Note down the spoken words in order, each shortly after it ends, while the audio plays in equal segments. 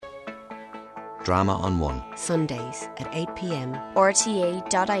Drama on One. Sundays at 8 p.m. rte.ie/drama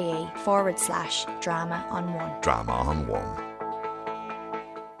on one. Drama on One.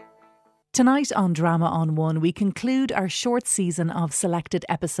 Tonight on Drama on One, we conclude our short season of selected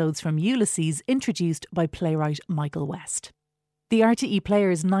episodes from Ulysses, introduced by playwright Michael West. The RTE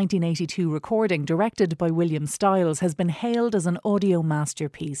Players 1982 recording, directed by William Stiles, has been hailed as an audio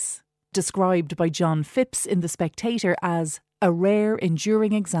masterpiece, described by John Phipps in The Spectator as a rare,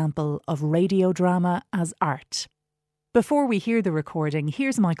 enduring example of radio drama as art. Before we hear the recording,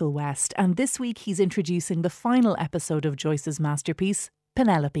 here's Michael West, and this week he's introducing the final episode of Joyce's masterpiece,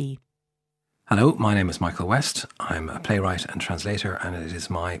 Penelope. Hello, my name is Michael West. I'm a playwright and translator, and it is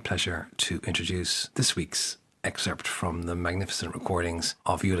my pleasure to introduce this week's excerpt from the magnificent recordings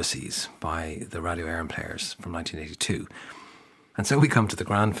of Ulysses by the Radio Éireann Players from 1982. And so we come to the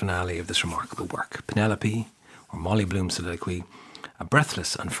grand finale of this remarkable work, Penelope, or Molly Bloom's soliloquy, a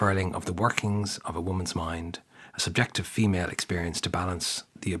breathless unfurling of the workings of a woman's mind, a subjective female experience to balance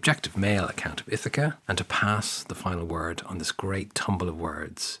the objective male account of Ithaca and to pass the final word on this great tumble of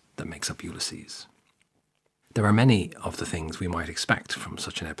words that makes up Ulysses. There are many of the things we might expect from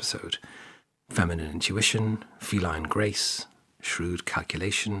such an episode: feminine intuition, feline grace, shrewd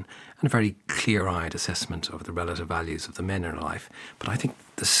calculation, and a very clear-eyed assessment of the relative values of the men in her life. But I think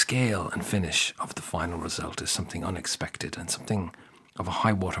the scale and finish of the final result is something unexpected and something of a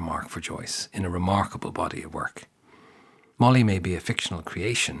high watermark for Joyce in a remarkable body of work. Molly may be a fictional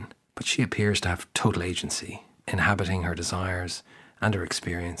creation, but she appears to have total agency, inhabiting her desires and her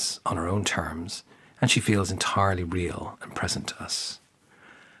experience on her own terms, and she feels entirely real and present to us.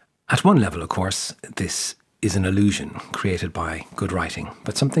 At one level, of course, this is an illusion created by good writing,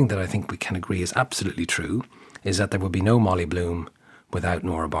 but something that I think we can agree is absolutely true is that there would be no Molly Bloom without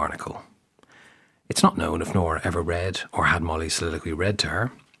Nora Barnacle. It's not known if Nora ever read or had Molly's soliloquy read to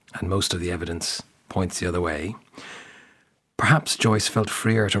her, and most of the evidence points the other way. Perhaps Joyce felt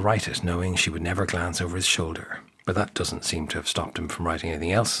freer to write it, knowing she would never glance over his shoulder, but that doesn't seem to have stopped him from writing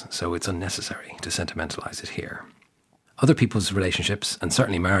anything else, so it's unnecessary to sentimentalise it here. Other people's relationships, and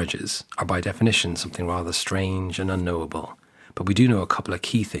certainly marriages, are by definition something rather strange and unknowable, but we do know a couple of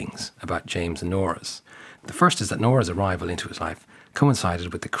key things about James and Nora's. The first is that Nora's arrival into his life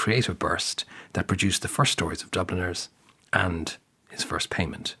coincided with the creative burst that produced the first stories of Dubliners and his first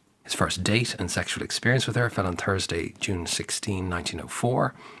payment. His first date and sexual experience with her fell on Thursday, June 16,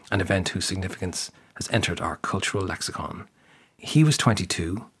 1904, an event whose significance has entered our cultural lexicon. He was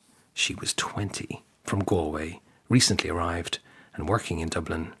 22, she was 20, from Galway, recently arrived and working in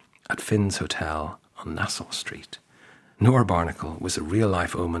Dublin at Finn's Hotel on Nassau Street. Nora Barnacle was a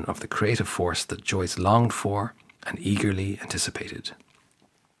real-life omen of the creative force that Joyce longed for and eagerly anticipated.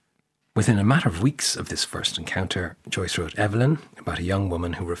 Within a matter of weeks of this first encounter, Joyce wrote Evelyn about a young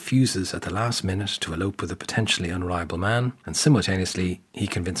woman who refuses at the last minute to elope with a potentially unreliable man, and simultaneously he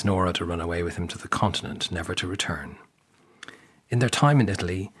convinced Nora to run away with him to the continent, never to return. In their time in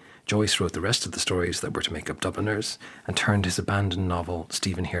Italy, Joyce wrote the rest of the stories that were to make up Dubliners and turned his abandoned novel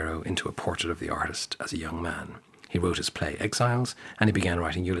Stephen Hero into a portrait of the artist as a young man. He wrote his play Exiles, and he began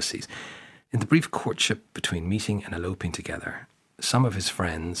writing Ulysses. In the brief courtship between meeting and eloping together, some of his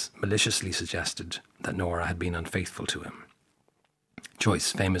friends maliciously suggested that Nora had been unfaithful to him.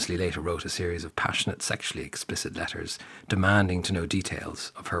 Joyce famously later wrote a series of passionate, sexually explicit letters demanding to know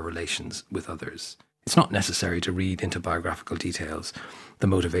details of her relations with others. It's not necessary to read into biographical details the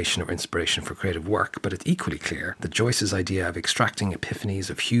motivation or inspiration for creative work, but it's equally clear that Joyce's idea of extracting epiphanies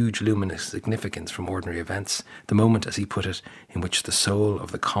of huge luminous significance from ordinary events, the moment, as he put it, in which the soul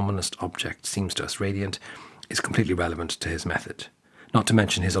of the commonest object seems to us radiant, is completely relevant to his method, not to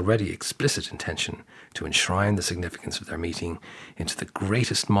mention his already explicit intention to enshrine the significance of their meeting into the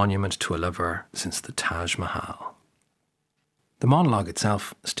greatest monument to a lover since the Taj Mahal. The monologue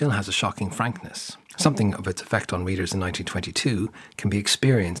itself still has a shocking frankness. Something of its effect on readers in 1922 can be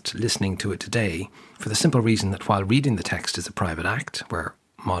experienced listening to it today, for the simple reason that while reading the text is a private act, where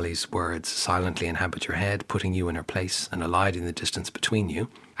Molly's words silently inhabit your head, putting you in her place and eliding the distance between you,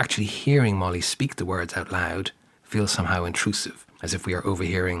 actually hearing Molly speak the words out loud feels somehow intrusive, as if we are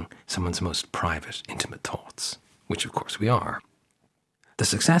overhearing someone's most private, intimate thoughts, which of course we are. The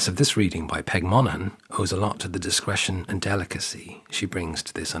success of this reading by Peg Monaghan owes a lot to the discretion and delicacy she brings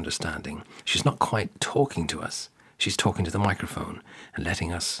to this understanding. She's not quite talking to us, she's talking to the microphone and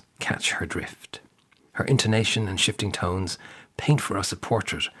letting us catch her drift. Her intonation and shifting tones paint for us a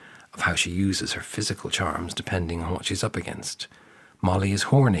portrait of how she uses her physical charms depending on what she's up against. Molly is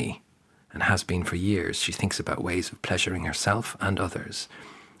horny, and has been for years. She thinks about ways of pleasuring herself and others.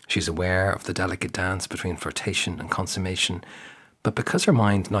 She's aware of the delicate dance between flirtation and consummation, But because her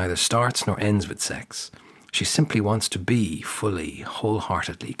mind neither starts nor ends with sex, she simply wants to be fully,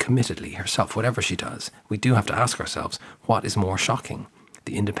 wholeheartedly, committedly herself, whatever she does. We do have to ask ourselves, what is more shocking?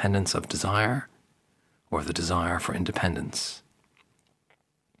 The independence of desire or the desire for independence?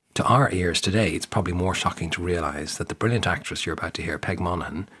 To our ears today, it's probably more shocking to realise that the brilliant actress you're about to hear, Peg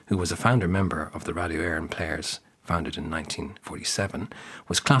Monaghan, who was a founder member of the Radio Éireann Players, founded in 1947,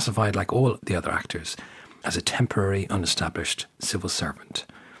 was classified, like all the other actors, as a temporary, unestablished civil servant.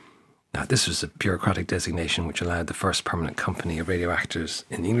 Now, this was a bureaucratic designation which allowed the first permanent company of radio actors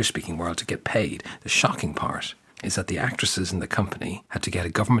in the English-speaking world to get paid. The shocking part is that the actresses in the company had to get a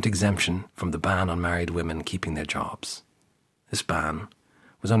government exemption from the ban on married women keeping their jobs. This ban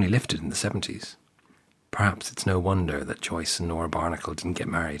was only lifted in the 70s. Perhaps it's no wonder that Joyce and Nora Barnacle didn't get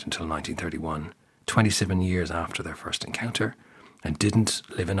married until 1931, 27 years after their first encounter, and didn't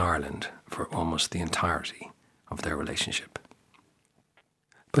live in Ireland for almost the entirety of their relationship.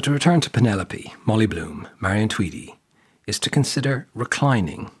 But to return to Penelope, Molly Bloom, Marion Tweedy, is to consider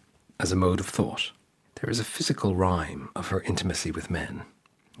reclining as a mode of thought. There is a physical rhyme of her intimacy with men,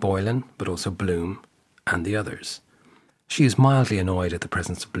 Boylan, but also Bloom, and the others. She is mildly annoyed at the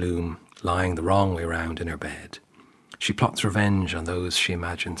presence of Bloom lying the wrong way round in her bed. She plots revenge on those she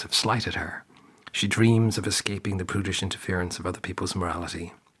imagines have slighted her. She dreams of escaping the prudish interference of other people's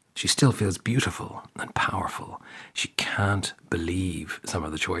morality. She still feels beautiful and powerful. She can't believe some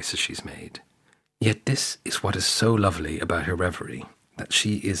of the choices she's made. Yet this is what is so lovely about her reverie, that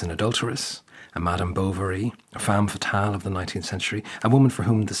she is an adulteress, a Madame Bovary, a femme fatale of the 19th century, a woman for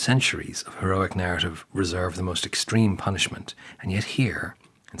whom the centuries of heroic narrative reserve the most extreme punishment. And yet here,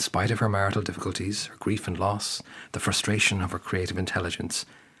 in spite of her marital difficulties, her grief and loss, the frustration of her creative intelligence,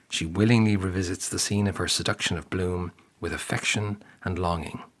 she willingly revisits the scene of her seduction of Bloom with affection and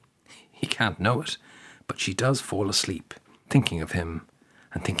longing. He can't know it, but she does fall asleep, thinking of him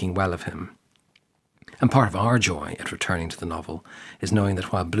and thinking well of him. And part of our joy at returning to the novel is knowing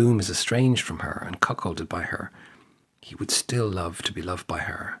that while Bloom is estranged from her and cuckolded by her, he would still love to be loved by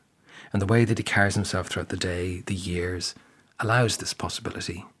her. And the way that he carries himself throughout the day, the years, allows this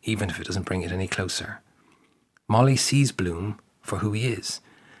possibility, even if it doesn't bring it any closer. Molly sees Bloom for who he is,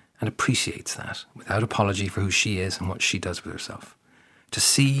 and appreciates that, without apology for who she is and what she does with herself. To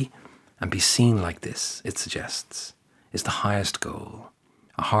see and be seen like this, it suggests, is the highest goal,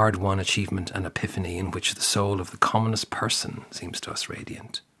 a hard-won achievement and epiphany in which the soul of the commonest person seems to us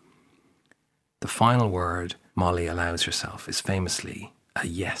radiant. The final word Molly allows herself is famously a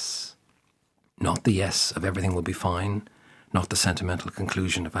yes. Not the yes of everything will be fine, not the sentimental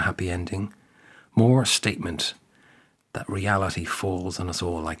conclusion of a happy ending, more a statement that reality falls on us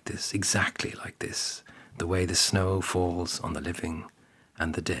all like this, exactly like this, the way the snow falls on the living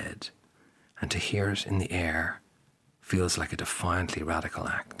and the dead, and to hear it in the air feels like a defiantly radical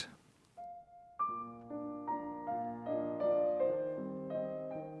act.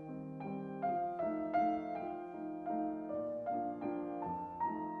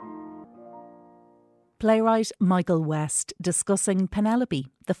 Playwright Michael West discussing Penelope,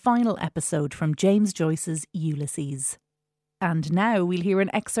 the final episode from James Joyce's Ulysses. And now we'll hear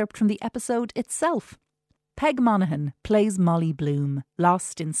an excerpt from the episode itself. Peg Monaghan plays Molly Bloom,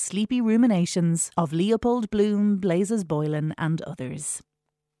 lost in sleepy ruminations of Leopold Bloom, Blazes Boylan and others.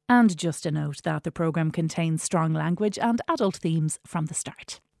 And just a note that the programme contains strong language and adult themes from the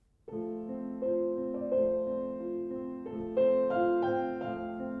start.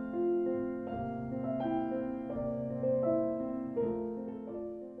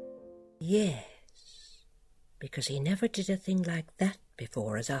 Yes, because he never did a thing like that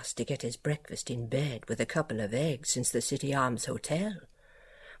before as asked to get his breakfast in bed with a couple of eggs since the City Arms Hotel,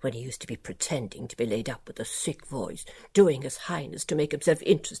 when he used to be pretending to be laid up with a sick voice, doing his highness to make himself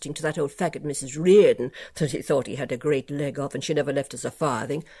interesting to that old faggot Mrs. Reardon that he thought he had a great leg of, and she never left us a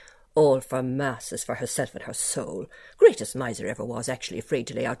farthing, all for masses for herself and her soul. Greatest miser ever was, actually afraid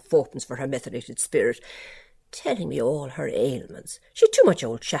to lay out fourpence for her methylated spirit, telling me all her ailments. She'd too much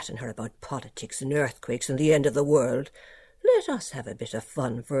old chat in her about politics and earthquakes and the end of the world. Let us have a bit of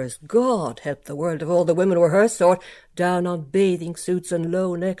fun first. God help the world if all the women were her sort, down on bathing suits and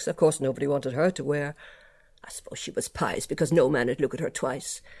low necks. Of course nobody wanted her to wear. I suppose she was pious because no man would look at her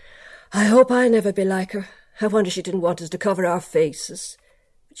twice. I hope I never be like her. I wonder she didn't want us to cover our faces.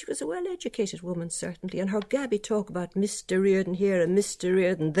 But she was a well-educated woman, certainly, and her gabby talk about Mr. Reardon here and Mr.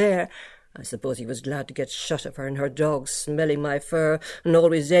 Reardon there. I suppose he was glad to get shut of her and her dog smelling my fur and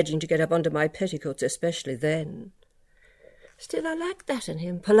always edging to get up under my petticoats, especially then. Still, I like that in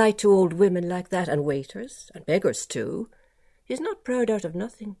him, polite to old women like that, and waiters, and beggars too. He's not proud out of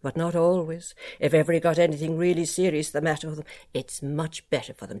nothing, but not always. If ever he got anything really serious the matter with them, it's much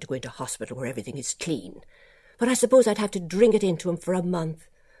better for them to go into hospital where everything is clean. But I suppose I'd have to drink it into him for a month.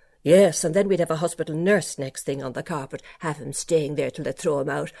 Yes, and then we'd have a hospital nurse next thing on the carpet, have him staying there till they throw him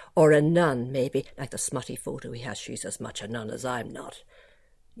out, or a nun, maybe, like the smutty photo he has. She's as much a nun as I'm not.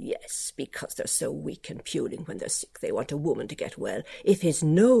 Yes, because they're so weak and puling when they're sick, they want a woman to get well. If his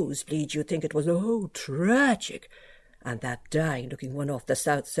nose bleeds, you'd think it was, tragic. And that dying-looking one off the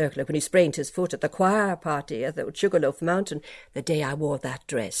South Circular when he sprained his foot at the choir party at the Sugarloaf Mountain the day I wore that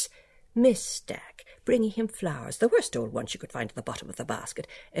dress. Miss Stack, bringing him flowers, the worst old one she could find at the bottom of the basket,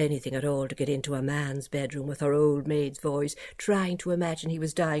 anything at all to get into a man's bedroom with her old maid's voice, trying to imagine he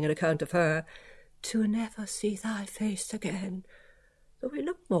was dying on account of her. To never see thy face again. Though he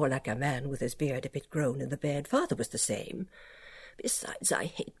looked more like a man with his beard a bit grown in the bed. Father was the same. Besides, I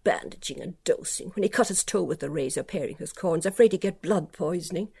hate bandaging and dosing. When he cut his toe with the razor paring his corns, afraid he'd get blood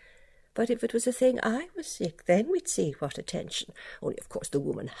poisoning. But if it was a thing I was sick, then we'd see what attention. Only, of course, the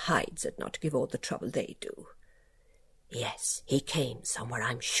woman hides it not to give all the trouble they do. Yes, he came somewhere,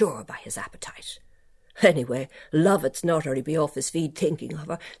 I'm sure, by his appetite. Anyway, Lovett's not or he'd be off his feed thinking of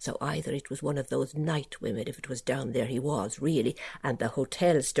her, so either it was one of those night women if it was down there he was, really, and the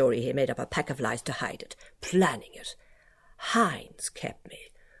hotel story he made up a pack of lies to hide it, planning it. Hines kept me.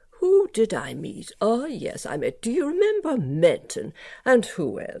 Who did I meet? Ah, yes, I met, do you remember Menton? And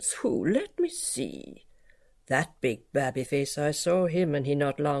who else? Who? Let me see. That big babby face, I saw him, and he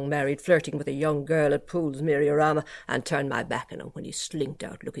not long married, flirting with a young girl at Poole's Miriorama, and turned my back on him when he slinked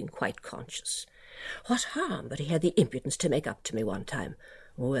out looking quite conscious. What harm, but he had the impudence to make up to me one time.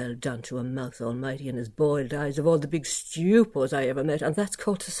 Well done to a mouth almighty and his boiled eyes of all the big stupors I ever met, and that's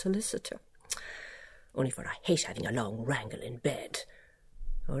called a solicitor. Only for I hate having a long wrangle in bed.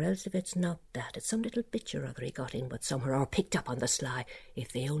 Or else if it's not that, it's some little bitch or other he got in with somewhere or picked up on the sly,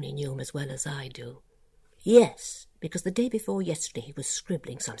 if they only knew him as well as I do. Yes, because the day before yesterday he was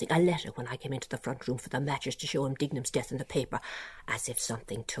scribbling something, a letter, when I came into the front room for the matches to show him Dignam's death in the paper, as if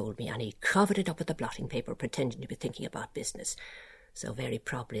something told me, and he covered it up with the blotting paper, pretending to be thinking about business. So very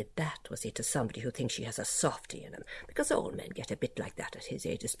probably that was it to somebody who thinks she has a softy in him, because all men get a bit like that at his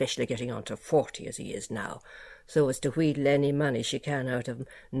age, especially getting on to 40 as he is now, so as to wheedle any money she can out of him.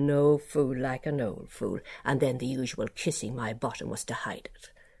 No fool like an old fool, and then the usual kissing my bottom was to hide it.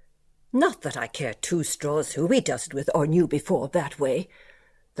 Not that I care two straws who he does it with, or knew before that way,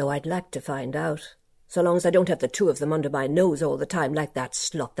 though I'd like to find out, so long as I don't have the two of them under my nose all the time, like that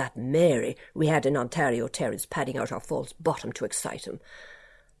slut, that Mary, we had in Ontario Terrace, padding out her false bottom to excite him.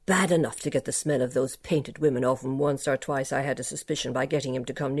 Bad enough to get the smell of those painted women off him once or twice. I had a suspicion by getting him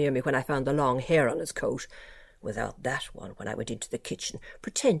to come near me when I found the long hair on his coat. Without that one, when I went into the kitchen,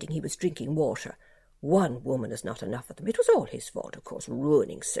 pretending he was drinking water. One woman is not enough of them. It was all his fault, of course,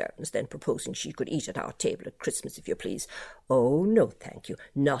 ruining servants, then proposing she could eat at our table at Christmas, if you please. Oh, no, thank you,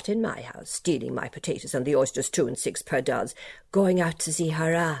 not in my house, stealing my potatoes and the oysters 2 and 6 per dozen, going out to see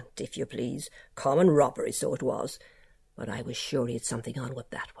her aunt, if you please. Common robbery, so it was. But I was sure he had something on with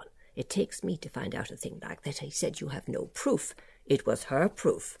that one. It takes me to find out a thing like that. He said you have no proof. It was her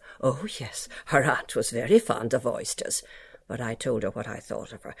proof. Oh, yes, her aunt was very fond of oysters. But I told her what I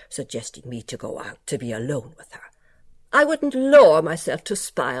thought of her, suggesting me to go out, to be alone with her. I wouldn't lower myself to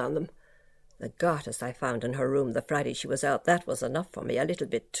spy on them. The garters I found in her room the Friday she was out, that was enough for me, a little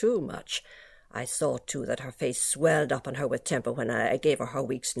bit too much. I saw, too, that her face swelled up on her with temper when I gave her her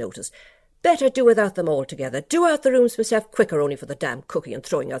week's notice. Better do without them altogether. Do out the rooms myself quicker, only for the damn cooking and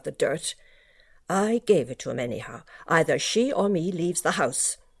throwing out the dirt. I gave it to him anyhow. Either she or me leaves the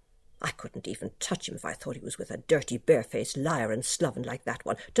house. I couldn't even touch him if I thought he was with a dirty, barefaced liar and sloven like that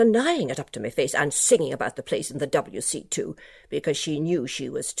one, denying it up to my face and singing about the place in the WC, too, because she knew she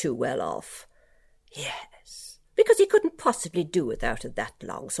was too well off. Yes, because he couldn't possibly do without it that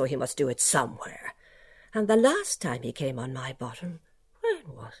long, so he must do it somewhere. And the last time he came on my bottom,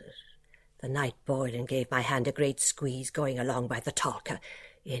 when was it? The night Boylan gave my hand a great squeeze going along by the Talca.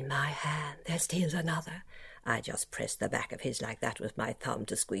 In my hand there steals another. I just pressed the back of his like that with my thumb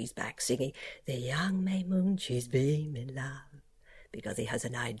to squeeze back, singing, "The young May moon, she's beaming love," because he has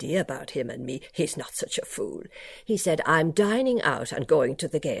an idea about him and me. He's not such a fool. He said, "I'm dining out and going to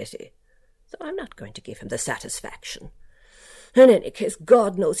the Gaiety." So I'm not going to give him the satisfaction. In any case,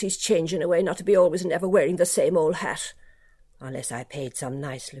 God knows he's changing away, not to be always and ever wearing the same old hat. Unless I paid some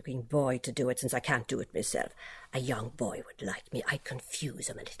nice-looking boy to do it, since I can't do it myself. A young boy would like me. I'd confuse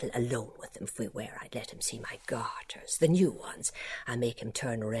him a little alone with him if we were. I'd let him see my garters, the new ones, and make him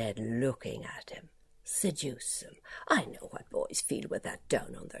turn red looking at him. Seduce him. I know what boys feel with that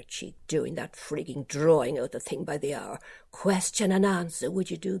down on their cheek, doing that frigging drawing out the thing by the hour. Question and answer.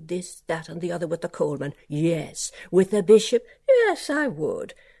 Would you do this, that, and the other with the coalman? Yes. With the bishop? Yes, I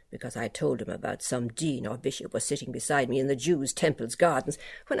would. Because I told him about some dean or bishop was sitting beside me in the Jews' Temple's gardens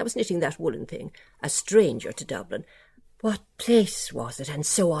when I was knitting that woolen thing, a stranger to Dublin. What place was it, and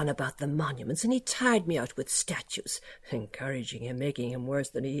so on about the monuments, and he tired me out with statues, encouraging him, making him worse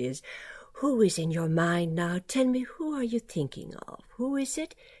than he is. Who is in your mind now? Tell me, who are you thinking of? Who is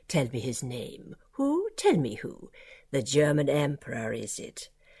it? Tell me his name. Who? Tell me who. The German Emperor, is it?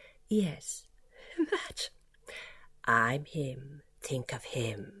 Yes. That. I'm him. Think of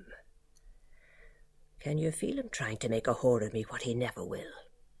him. Can you feel him trying to make a whore of me, what he never will?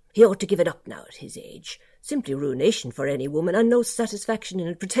 He ought to give it up now at his age. Simply ruination for any woman, and no satisfaction in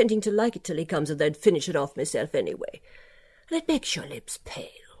it, pretending to like it till he comes, and then finish it off myself anyway. And it makes your lips pale.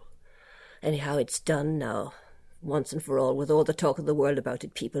 Anyhow, it's done now, once and for all, with all the talk of the world about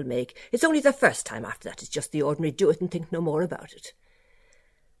it people make. It's only the first time. After that it's just the ordinary do it and think no more about it.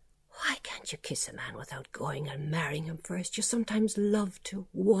 Why can't you kiss a man without going and marrying him first? You sometimes love to,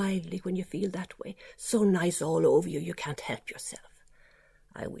 wildly, when you feel that way. So nice all over you, you can't help yourself.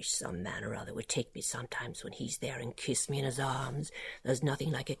 I wish some man or other would take me sometimes when he's there and kiss me in his arms. There's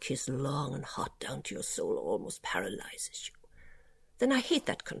nothing like a kiss long and hot down to your soul, almost paralyses you. Then I hate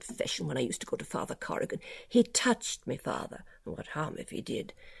that confession when I used to go to Father Corrigan. He touched me, Father, and what harm if he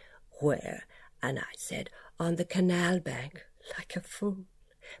did? Where? And I said, on the canal bank, like a fool.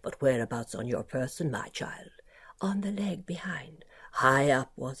 But whereabouts on your person, my child? On the leg behind. High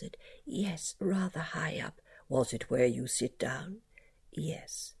up, was it? Yes, rather high up. Was it where you sit down?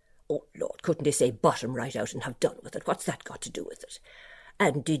 Yes. Oh, Lord, couldn't they say bottom right out and have done with it? What's that got to do with it?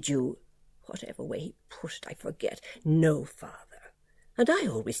 And did you... Whatever way he put it, I forget. No, Father. And I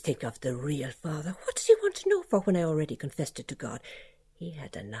always think of the real Father. What does he want to know for when I already confessed it to God? He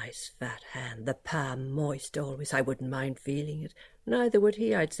had a nice fat hand, the palm moist always. I wouldn't mind feeling it. Neither would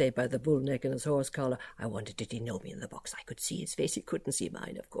he, I'd say, by the bull neck and his horse collar. I wondered, did he know me in the box? I could see his face. He couldn't see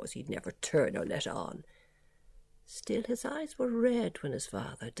mine, of course. He'd never turn or let on. Still, his eyes were red when his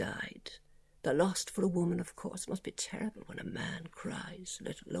father died. The loss for a woman, of course, must be terrible when a man cries,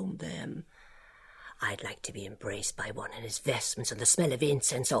 let alone them. I'd like to be embraced by one in his vestments and the smell of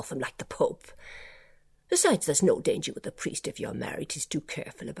incense off him like the Pope. Besides, there's no danger with the priest if you're married. He's too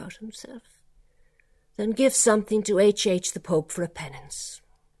careful about himself. Then give something to H.H. the Pope for a penance.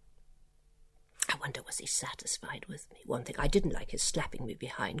 I wonder, was he satisfied with me? One thing, I didn't like his slapping me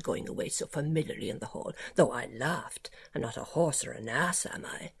behind, going away so familiarly in the hall, though I laughed. I'm not a horse or an ass, am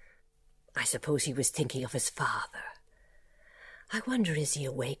I? I suppose he was thinking of his father. I wonder, is he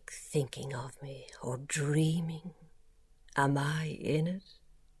awake thinking of me, or dreaming? Am I in it?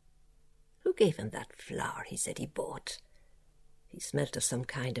 Who gave him that flower he said he bought? He smelt of some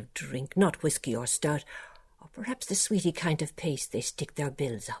kind of drink, not whiskey or stout, or perhaps the sweety kind of paste they stick their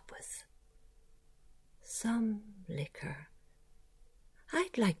bills up with. Some liquor.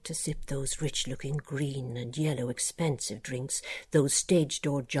 I'd like to sip those rich-looking green and yellow expensive drinks those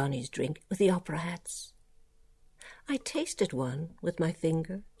stage-door Johnnies drink with the opera hats. I tasted one with my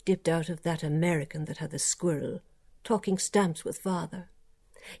finger, dipped out of that American that had the squirrel, talking stamps with Father.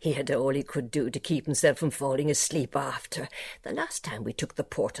 He had all he could do to keep himself from falling asleep after. The last time we took the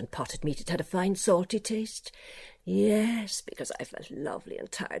port and potted meat, it had a fine salty taste. Yes, because I felt lovely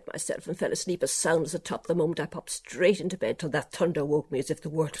and tired myself and fell asleep as sound as a top the moment I popped straight into bed till that thunder woke me as if the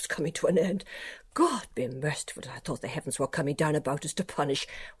world was coming to an end. God be merciful, I thought the heavens were coming down about us to punish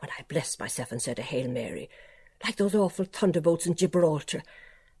when I blessed myself and said a Hail Mary, like those awful thunderbolts in Gibraltar.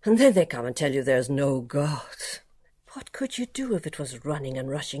 And then they come and tell you there's no God. What could you do if it was running and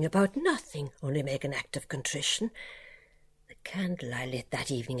rushing about? Nothing, only make an act of contrition. The candle I lit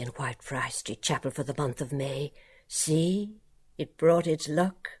that evening in Whitefriars Street Chapel for the month of May, see, it brought its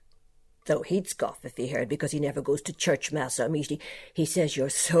luck. Though he'd scoff if he heard, because he never goes to church, mass or meeting. He says your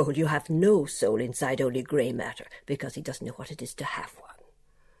soul, you have no soul inside, only grey matter, because he doesn't know what it is to have one.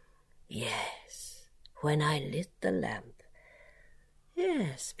 Yes, when I lit the lamp.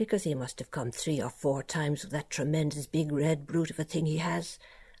 Yes, because he must have come 3 or 4 times with that tremendous big red brute of a thing he has.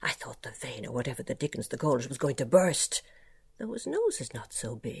 I thought the vein, or whatever the dickens they call it, was going to burst, though his nose is not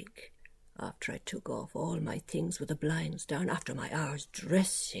so big. After I took off all my things with the blinds down, after my hours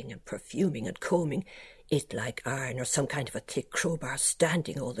dressing and perfuming and combing, it like iron or some kind of a thick crowbar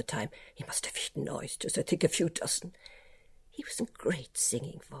standing all the time. He must have eaten oysters, I think a few dozen. He was in great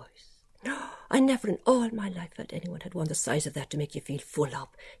singing voice. I never in all my life felt anyone had one the size of that to make you feel full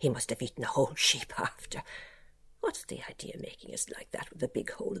up. He must have eaten a whole sheep after. What's the idea of making us like that with a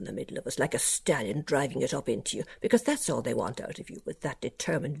big hole in the middle of us, like a stallion driving it up into you? Because that's all they want out of you, with that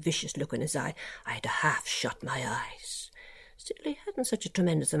determined, vicious look in his eye. I had to half shut my eyes. Still, he hadn't such a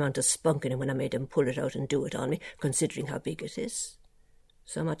tremendous amount of spunk in him when I made him pull it out and do it on me, considering how big it is.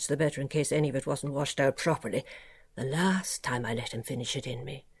 So much the better in case any of it wasn't washed out properly. The last time I let him finish it in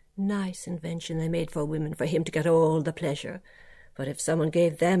me. Nice invention they made for women, for him to get all the pleasure. But if someone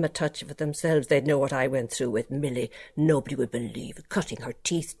gave them a touch of it themselves, they'd know what I went through with Millie. Nobody would believe it, cutting her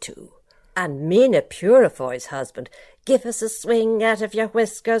teeth too. And Mina Purifoy's husband, give us a swing out of your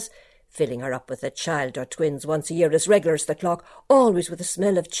whiskers, filling her up with a child or twins once a year as regular as the clock, always with the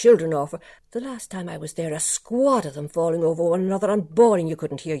smell of children off her. The last time I was there, a squad of them falling over one another and bawling you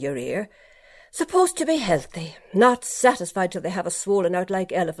couldn't hear your ear. Supposed to be healthy, not satisfied till they have us swollen out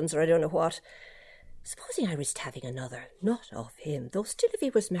like elephants or I don't know what. Supposing I risked having another, not of him, though still if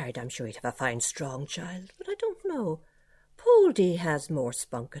he was married I'm sure he'd have a fine strong child, but I don't know. Poldy has more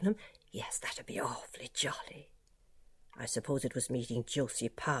spunk in him. Yes, that'd be awfully jolly. I suppose it was meeting Josie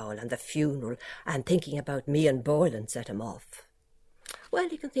Powell and the funeral and thinking about me and Boylan set him off. Well,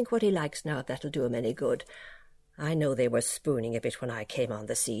 he can think what he likes now if that'll do him any good. I know they were spooning a bit when I came on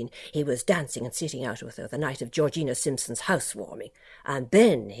the scene. He was dancing and sitting out with her the night of Georgina Simpson's housewarming, and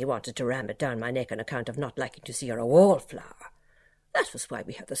then he wanted to ram it down my neck on account of not liking to see her a wallflower. That was why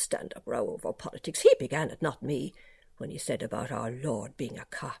we had the stand-up row over politics. He began it, not me, when he said about our Lord being a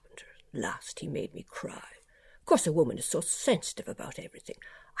carpenter. Last he made me cry. Of course, a woman is so sensitive about everything.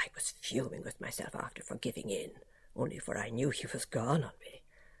 I was fuming with myself after for giving in, only for I knew he was gone on me.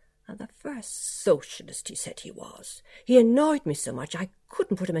 And the first socialist he said he was. He annoyed me so much I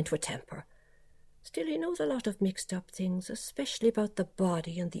couldn't put him into a temper. Still, he knows a lot of mixed-up things, especially about the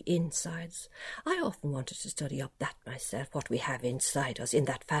body and the insides. I often wanted to study up that myself, what we have inside us in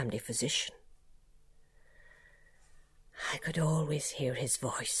that family physician. I could always hear his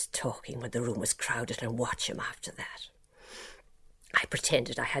voice talking when the room was crowded and watch him after that. I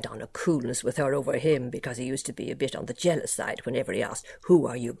pretended I had on a coolness with her over him because he used to be a bit on the jealous side whenever he asked, "Who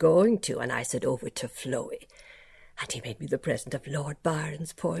are you going to?" And I said, "Over to Floey." And he made me the present of Lord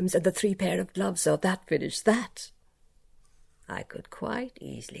Byron's poems and the 3 pair of gloves, so that finished that. I could quite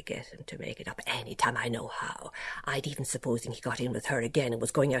easily get him to make it up any time I know how. I'd even supposing he got in with her again and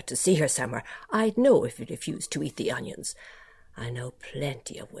was going out to see her somewhere, I'd know if he refused to eat the onions. I know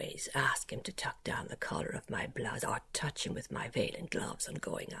plenty of ways. Ask him to tuck down the collar of my blouse or touch him with my veil and gloves on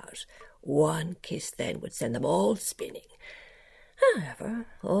going out. One kiss then would send them all spinning. However,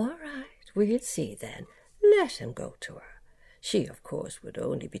 all right, we'll see then. Let him go to her. She, of course, would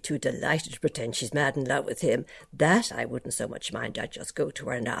only be too delighted to pretend she's mad in love with him. That I wouldn't so much mind. I'd just go to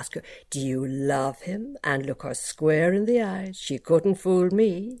her and ask her, "Do you love him?" and look her square in the eyes. She couldn't fool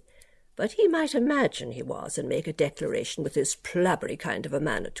me. But he might imagine he was and make a declaration with his plabbery kind of a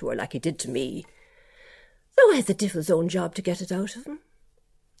manner to her like he did to me. Though I had the devil's own job to get it out of him.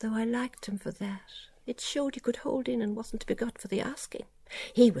 Though I liked him for that. It showed he could hold in and wasn't to be got for the asking.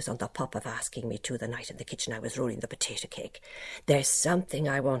 He was on the pop of asking me too the night in the kitchen I was rolling the potato cake. "There's something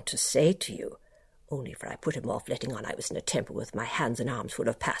I want to say to you," only for I put him off letting on I was in a temper with my hands and arms full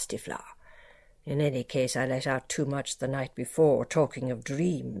of pasty flour. In any case, I let out too much the night before, talking of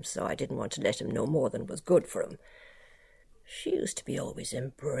dreams, so I didn't want to let him know more than was good for him. She used to be always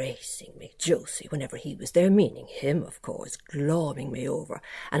embracing me, Josie, whenever he was there, meaning him, of course, glomming me over,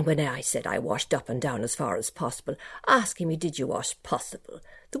 and when I said I washed up and down as far as possible, asking me, "Did you wash possible?"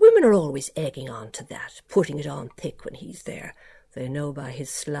 The women are always egging on to that, putting it on thick when he's there. They know by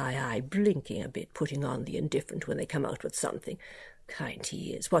his sly eye, blinking a bit, putting on the indifferent when they come out with something. Kind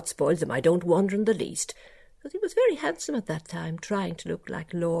he is. What spoils him I don't wonder in the least. But he was very handsome at that time, trying to look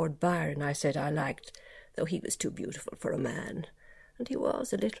like Lord Byron I said I liked, though he was too beautiful for a man. And he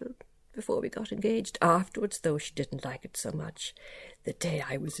was a little, before we got engaged. Afterwards, though, she didn't like it so much. The day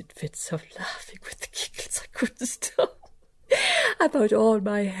I was in fits of laughing with the giggles I couldn't stop. About all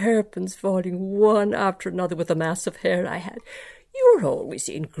my hairpins falling one after another with the mass of hair I had. "You were always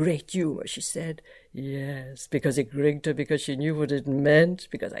in great humour," she said. Yes, because it grigged her, because she knew what it meant,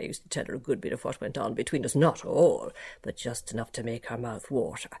 because I used to tell her a good bit of what went on between us, not all, but just enough to make her mouth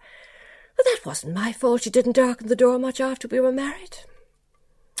water. But that wasn't my fault. She didn't darken the door much after we were married.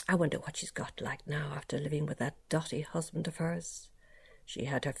 I wonder what she's got like now after living with that dotty husband of hers. She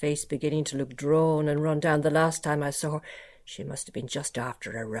had her face beginning to look drawn and run down the last time I saw her. She must have been just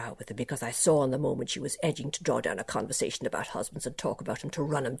after a row with him, because I saw on the moment she was edging to draw down a conversation about husbands and talk about him to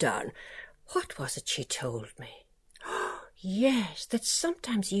run him down. What was it she told me? Yes, that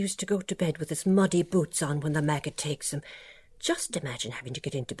sometimes he used to go to bed with his muddy boots on when the maggot takes him. Just imagine having to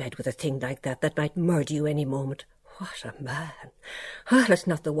get into bed with a thing like that might murder you any moment. What a man! Well, it's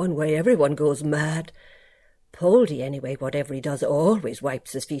not the one way everyone goes mad. Poldy, anyway, whatever he does, always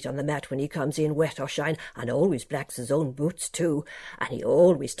wipes his feet on the mat when he comes in, wet or shine, and always blacks his own boots too, and he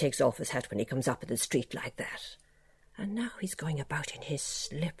always takes off his hat when he comes up in the street like that. And now he's going about in his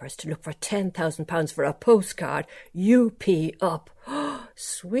slippers to look for £10,000 for a postcard. UP up. Oh,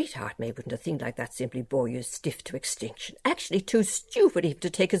 sweetheart, May, wouldn't a thing like that simply bore you stiff to extinction? Actually too stupid even to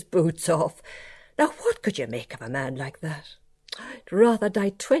take his boots off. Now, what could you make of a man like that? I'd rather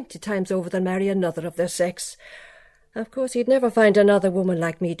die 20 times over than marry another of their sex. Of course, he'd never find another woman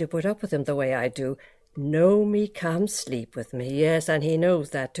like me to put up with him the way I do. Know me, come sleep with me. Yes, and he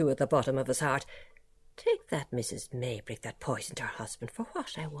knows that too at the bottom of his heart. Take that Mrs. Maybrick that poisoned her husband. For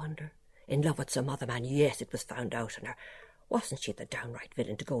what, I wonder? In love with some other man, yes, it was found out on her. Wasn't she the downright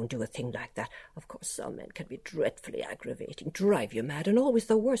villain to go and do a thing like that? Of course, some men can be dreadfully aggravating, drive you mad, and always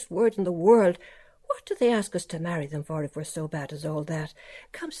the worst word in the world. What do they ask us to marry them for if we're so bad as all that?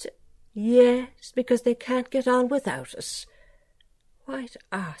 Yes, because they can't get on without us. White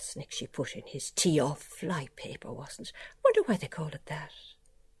arsenic she put in his tea, off fly paper, wasn't it? Wonder why they call it that.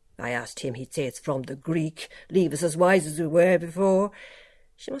 I asked him, he'd say it's from the Greek, leave us as wise as we were before.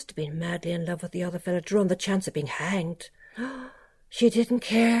 She must have been madly in love with the other fellow to run the chance of being hanged. She didn't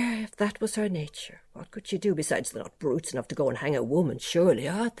care if that was her nature. What could she do besides they're not brutes enough to go and hang a woman, surely,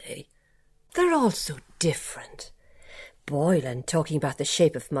 are they? They're all so different. Boylan talking about the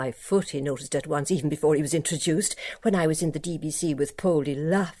shape of my foot, he noticed at once, even before he was introduced. When I was in the DBC with Poldy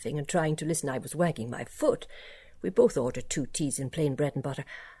laughing and trying to listen, I was wagging my foot. We both ordered 2 teas and plain bread and butter.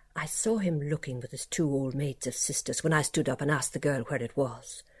 I saw him looking with his 2 old maids of sisters when I stood up and asked the girl where it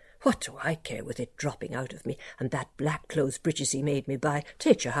was. What do I care with it dropping out of me, and that black clothes breeches he made me buy?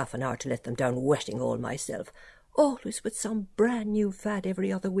 Takes you half an hour to let them down, wetting all myself. Always with some brand new fad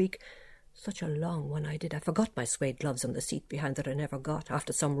every other week. Such a long one I did. I forgot my suede gloves on the seat behind that I never got,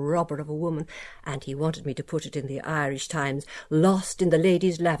 after some robber of a woman, and he wanted me to put it in the Irish Times. Lost in the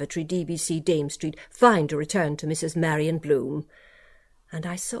ladies' lavatory, DBC, Dame Street. Fine to return to Mrs. Marion Bloom. And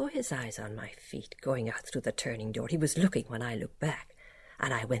I saw his eyes on my feet, going out through the turning door. He was looking when I looked back,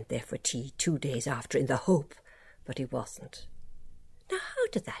 and I went there for tea 2 days after in the hope, but he wasn't. Now, how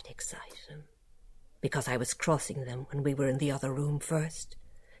did that excite him? Because I was crossing them when we were in the other room first.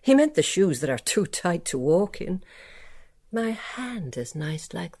 He meant the shoes that are too tight to walk in. My hand is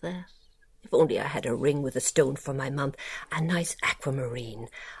nice like that. If only I had a ring with a stone for my month, a nice aquamarine.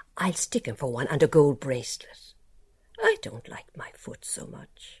 I'll stick him for one, and a gold bracelet. I don't like my foot so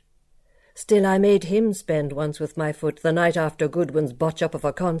much. Still, I made him spend once with my foot the night after Goodwin's botch-up of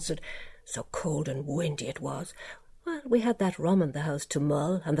a concert. So cold and windy it was. Well, we had that rum in the house to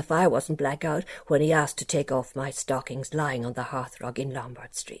mull, and the fire wasn't black out when he asked to take off my stockings lying on the hearthrug in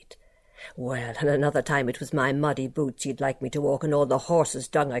Lombard Street. Well, and another time it was my muddy boots he'd like me to walk in all the horse's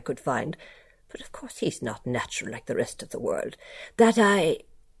dung I could find. But of course he's not natural like the rest of the world.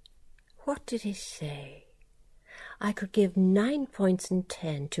 What did he say? I could give 9 points in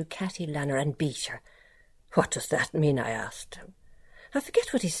 10 to Catty Lanner and beat her. What does that mean? I asked him. I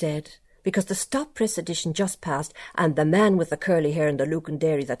forget what he said, because the stop-press edition just passed, and the man with the curly hair and the Lucan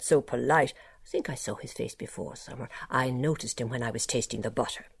dairy that's so polite, I think I saw his face before somewhere. I noticed him when I was tasting the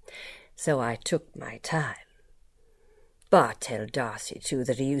butter. So I took my time. But tell Darcy, too,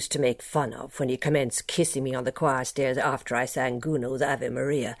 that he used to make fun of when he commenced kissing me on the choir stairs after I sang Gounod's Ave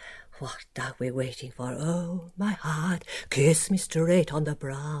Maria. What are we waiting for? Oh, my heart, kiss me straight on the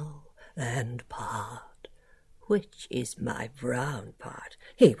brow and part. Which is my brown part?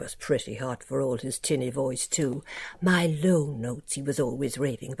 He was pretty hot for all his tinny voice, too. My low notes he was always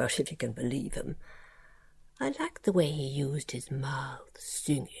raving about, if you can believe him. I liked the way he used his mouth,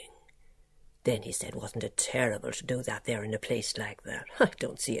 singing. Then he said, wasn't it terrible to do that there in a place like that? I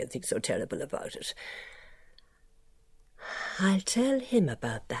don't see anything so terrible about it. I'll tell him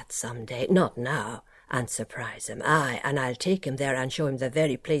about that some day, not now, and surprise him. Aye, and I'll take him there and show him the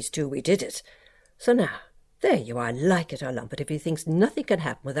very place, too, we did it. So now, there you are, like it or lump it, if he thinks nothing can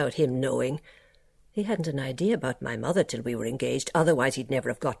happen without him knowing. He hadn't an idea about my mother till we were engaged, otherwise he'd never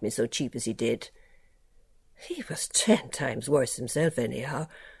have got me so cheap as he did. He was 10 times worse himself, anyhow,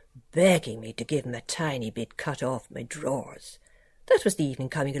 begging me to give him a tiny bit cut off my drawers. That was the evening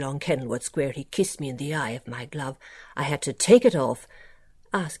coming along Kenilworth Square. He kissed me in the eye of my glove. I had to take it off.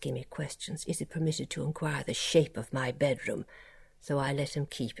 Asking me questions, is it permitted to inquire the shape of my bedroom? So I let him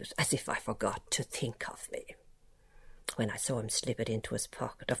keep it, as if I forgot to think of me. When I saw him slip it into his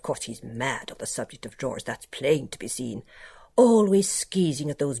pocket, of course he's mad on the subject of drawers, that's plain to be seen. always skeezing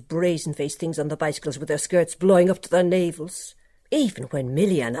at those brazen-faced things on the bicycles with their skirts blowing up to their navels. Even when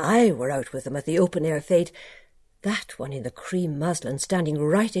Millie and I were out with them at the open-air fete, that one in the cream muslin standing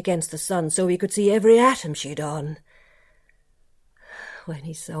right against the sun so he could see every atom she'd on. When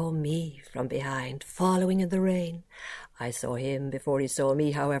he saw me from behind, following in the rain, I saw him before he saw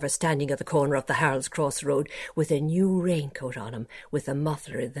me, however, standing at the corner of the Harold's Cross Road with a new raincoat on him, with a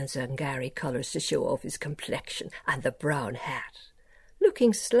muffler in the Zangari colours to show off his complexion, and the brown hat,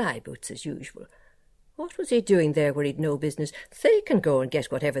 looking sly boots as usual. What was he doing there where he'd no business? They can go and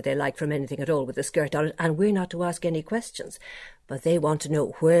get whatever they like from anything at all with a skirt on it, and we're not to ask any questions. But they want to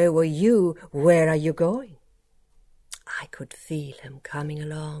know, where were you? Where are you going? I could feel him coming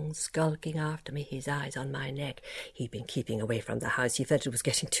along, skulking after me, his eyes on my neck. He'd been keeping away from the house. He felt it was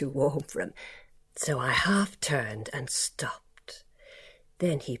getting too warm for him. So I half turned and stopped.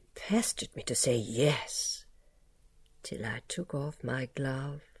 Then he pestered me to say yes, till I took off my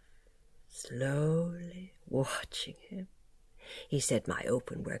glove, slowly watching him. He said my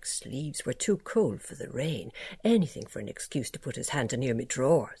open-work sleeves were too cold for the rain, anything for an excuse to put his hand near me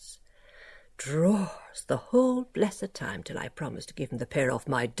drawers. Drawers the whole blessed time till I promised to give him the pair off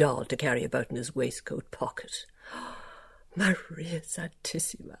my doll to carry about in his waistcoat pocket. Maria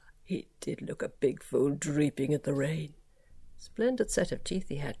Santissima, he did look a big fool dreeping in the rain. Splendid set of teeth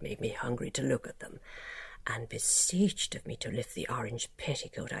he had, made me hungry to look at them, and beseeched of me to lift the orange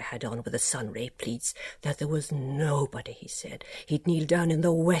petticoat I had on with the sun-ray pleats, that there was nobody, he said. He'd kneel down in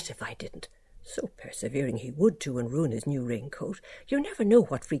the wet if I didn't. So persevering he would too, and ruin his new raincoat. You never know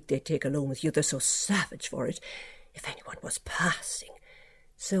what freak they'd take alone with you. They're so savage for it, if anyone was passing.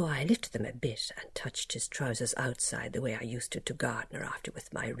 So I lifted them a bit and touched his trousers outside the way I used to Gardner after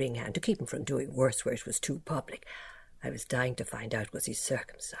with my ring hand, to keep him from doing worse where it was too public. I was dying to find out was he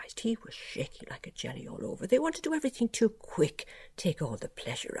circumcised. He was shaking like a jelly all over. They want to do everything too quick, take all the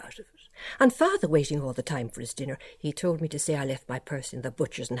pleasure out of it. And father waiting all the time for his dinner. He told me to say I left my purse in the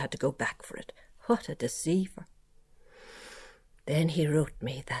butcher's and had to go back for it. What a deceiver. Then he wrote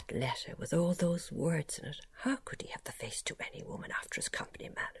me that letter with all those words in it. How could he have the face to any woman after his company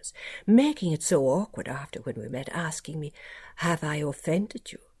manners? Making it so awkward after when we met, asking me, have I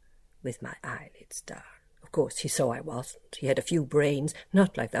offended you? With my eyelids down. Of course, he saw I wasn't. He had a few brains,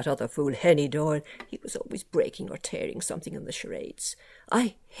 not like that other fool, Henny Doyle. He was always breaking or tearing something in the charades.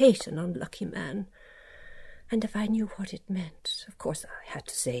 I hate an unlucky man. And if I knew what it meant, of course I had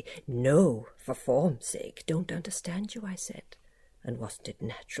to say, no, for form's sake. Don't understand you, I said. And wasn't it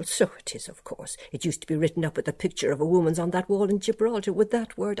natural? So it is, of course. It used to be written up with a picture of a woman's on that wall in Gibraltar with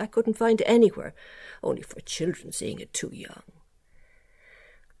that word I couldn't find anywhere, only for children seeing it too young.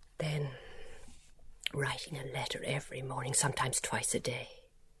 Then writing a letter every morning, sometimes twice a day.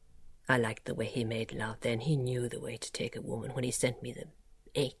 I liked the way he made love then. He knew the way to take a woman when he sent me the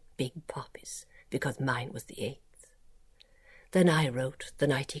 8 big poppies, because mine was the 8th. Then I wrote the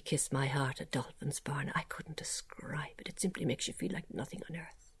night he kissed my heart at Dolphin's Barn. I couldn't describe it. It simply makes you feel like nothing on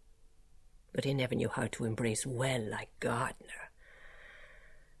earth. But he never knew how to embrace well like Gardner.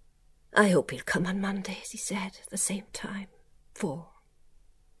 I hope he'll come on Monday, as he said, at the same time. 4.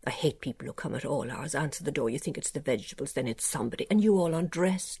 I hate people who come at all hours, answer the door. You think it's the vegetables, then it's somebody, and you all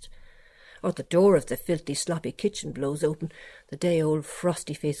undressed. Or the door of the filthy, sloppy kitchen blows open the day old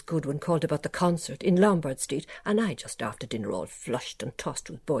frosty-faced Goodwin called about the concert in Lombard Street, and I just after dinner all flushed and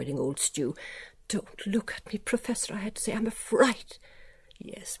tossed with boiling old stew. Don't look at me, Professor, I had to say. I'm a fright.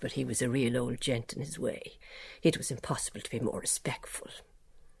 Yes, but he was a real old gent in his way. It was impossible to be more respectful.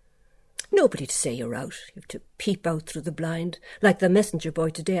 Nobody to say you're out. You have to peep out through the blind. Like the messenger boy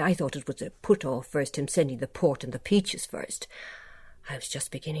today, I thought it was a put-off first, him sending the port and the peaches first. I was just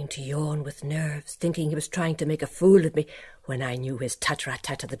beginning to yawn with nerves, thinking he was trying to make a fool of me, when I knew his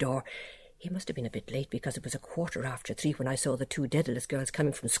tat-rat-tat at the door. He must have been a bit late, because it was 3:15 when I saw the 2 Daedalus girls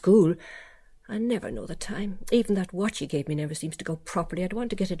coming from school. I never know the time. Even that watch he gave me never seems to go properly. I'd want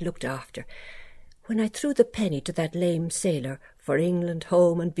to get it looked after. When I threw the penny to that lame sailor for England,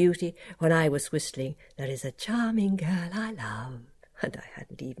 home and beauty, when I was whistling, there is a charming girl I love, and I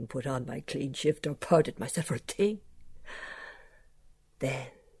hadn't even put on my clean shift or powdered myself for a thing. Then,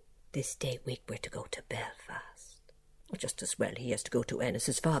 this day week, we're to go to Belfast. Just as well he has to go to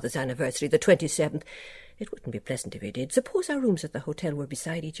Ennis's father's anniversary, the 27th. It wouldn't be pleasant if he did. Suppose our rooms at the hotel were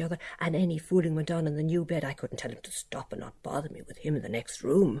beside each other, and any fooling went on in the new bed. I couldn't tell him to stop and not bother me with him in the next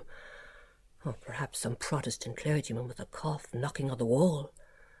room. Or perhaps some Protestant clergyman with a cough knocking on the wall.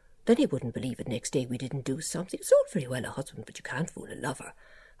 Then he wouldn't believe it next day we didn't do something. It's all very well a husband, but you can't fool a lover.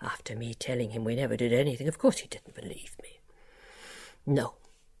 After me telling him we never did anything, of course he didn't believe me. No.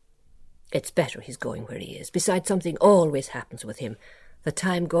 It's better he's going where he is. Besides, something always happens with him. The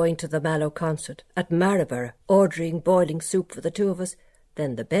time going to the Mallow concert, at Maryborough, ordering boiling soup for the two of us.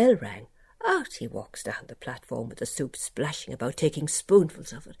 Then the bell rang. Out he walks down the platform with the soup splashing about, taking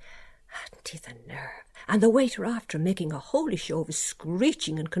spoonfuls of it. Hadn't he the nerve? And the waiter after him making a holy show of his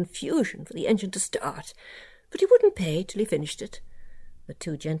screeching and confusion for the engine to start. But he wouldn't pay till he finished it. The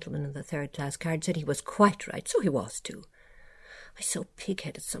two gentlemen in the third-class carriage said he was quite right, so he was too. I'm so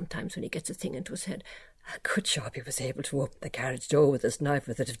pig-headed sometimes when he gets a thing into his head. A good job he was able to open the carriage door with his knife,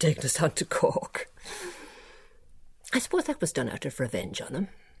 or they'd have taken us on to Cork. I suppose that was done out of revenge on him.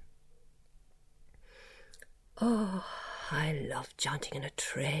 Oh, I love jaunting in a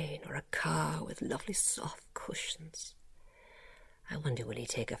train or a car with lovely soft cushions. I wonder will he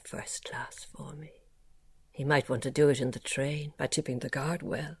take a first class for me? He might want to do it in the train by tipping the guard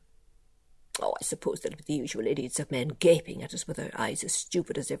well. Oh, I suppose there'll be the usual idiots of men gaping at us with their eyes as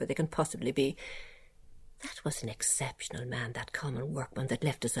stupid as ever they can possibly be. That was an exceptional man, that common workman that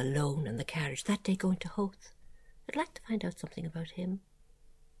left us alone in the carriage that day going to Howth. I'd like to find out something about him.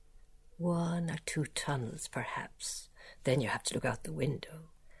 1 or 2 tunnels, perhaps. Then you have to look out the window.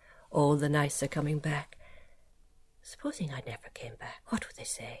 All the nights are coming back. Supposing I never came back, what would they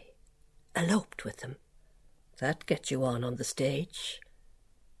say? Eloped with them. That gets you on the stage.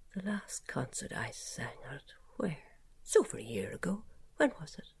 The last concert I sang at, where? It's over a year ago. When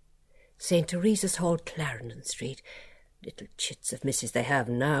was it? St. Teresa's Hall, Clarendon Street. Little chits of misses they have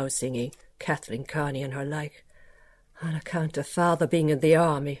now singing, Kathleen Carney and her like. On account of father being in the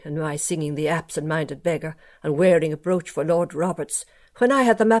army and my singing the absent-minded beggar and wearing a brooch for Lord Roberts, when I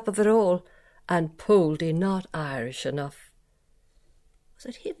had the map of it all, and Poldy not Irish enough. Was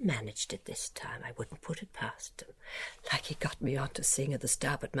it him managed it this time? I wouldn't put it past him. Like he got me on to sing at the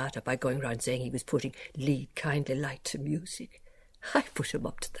Stabat Mater by going round saying he was putting Lead Kindly Light to music. I put him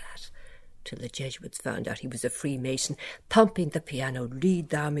up to that, till the Jesuits found out he was a Freemason, thumping the piano, Lead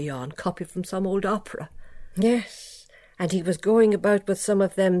Thou Me On, copied from some old opera. Yes, and he was going about with some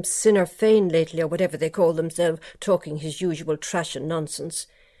of them Sinner Fein lately, or whatever they call themselves, talking his usual trash and nonsense.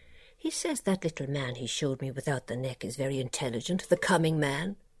 He says that little man he showed me without the neck is very intelligent, the coming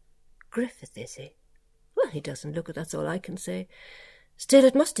man. Griffith, is he? Well, he doesn't look it, that's all I can say. Still,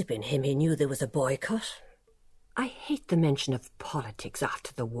 it must have been him he knew there was a boycott. I hate the mention of politics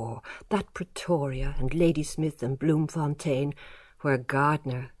after the war, that Pretoria and Ladysmith and Bloemfontein, where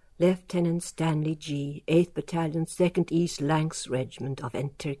Gardner, Lieutenant Stanley G., 8th Battalion, 2nd East Lancs Regiment of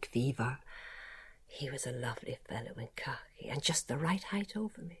Enterk-Fever. He was a lovely fellow in khaki, and just the right height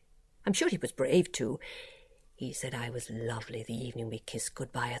over me. I'm sure he was brave too. He said I was lovely the evening we kissed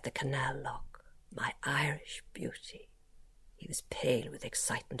goodbye at the Canal Lock. My Irish beauty. He was pale with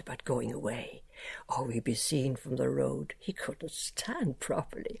excitement about going away. Oh, we'd be seen from the road. He couldn't stand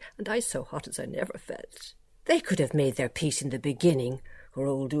properly, and I so hot as I never felt. They could have made their peace in the beginning, or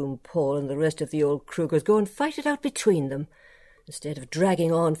old Oom Paul and the rest of the old Krugers go and fight it out between them, instead of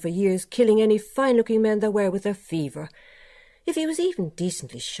dragging on for years, killing any fine-looking men there were with their fever. If he was even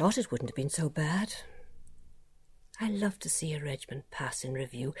decently shot, it wouldn't have been so bad. I love to see a regiment pass in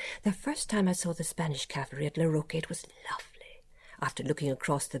review. The first time I saw the Spanish cavalry at La Roque, it was lovely. After looking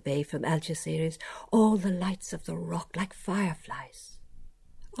across the bay from Algeciras, all the lights of the rock like fireflies.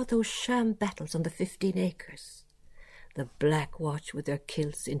 Or those sham battles on the 15 acres. The Black Watch with their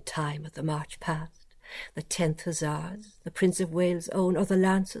kilts in time at the march past. The 10th Hussars, the Prince of Wales' own, or the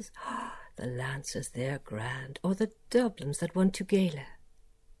Lancers. The Lancers, they're grand. Or the Dublins that won Tugela.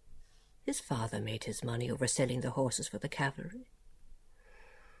 His father made his money over selling the horses for the cavalry.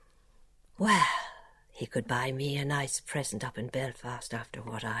 Well, he could buy me a nice present up in Belfast after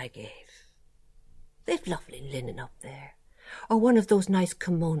what I gave. They've lovely linen up there. Or one of those nice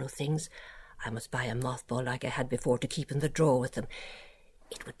kimono things. I must buy a mothball like I had before to keep in the drawer with them.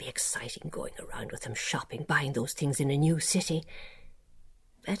 It would be exciting going around with them shopping, buying those things in a new city.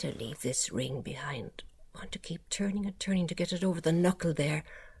 Better leave this ring behind. Want to keep turning and turning to get it over the knuckle there.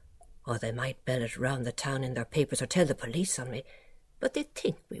 Or they might bell it round the town in their papers or tell the police on me. But they'd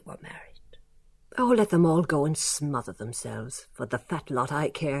think we were married. Oh, let them all go and smother themselves. For the fat lot I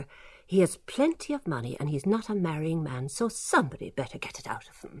care. He has plenty of money and he's not a marrying man, so somebody better get it out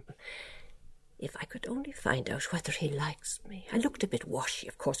of him. If I could only find out whether he likes me. I looked a bit washy,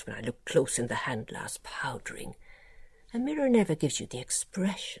 of course, when I looked close in the hand-glass powdering. A mirror never gives you the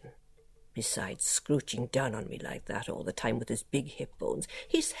expression. Besides, scrooching down on me like that all the time with his big hip bones.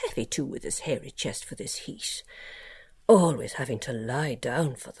 He's heavy, too, with his hairy chest for this heat. Always having to lie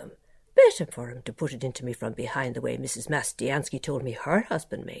down for them. better for him to put it into me from behind the way Mrs. Mastiansky told me her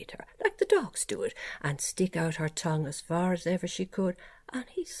husband made her, like the dogs do it, and stick out her tongue as far as ever she could. And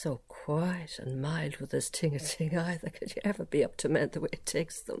he's so quiet and mild with his ting-a-ting either. Could you ever be up to men the way it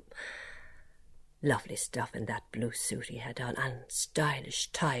takes them? Lovely stuff in that blue suit he had on, and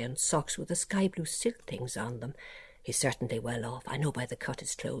stylish tie and socks with the sky-blue silk things on them. He's certainly well off, I know by the cut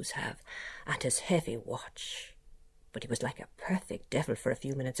his clothes have, and his heavy watch. But he was like a perfect devil for a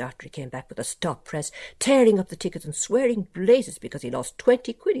few minutes after he came back with a stop press, tearing up the tickets and swearing blazes because he lost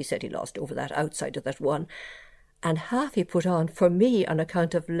 20 quid, he said he lost over that outside of that one, and half he put on for me on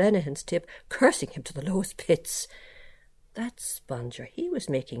account of Lenihan's tip, cursing him to the lowest pits. That sponger, he was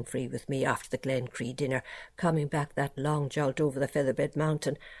making free with me after the Glencree dinner, coming back that long jolt over the Featherbed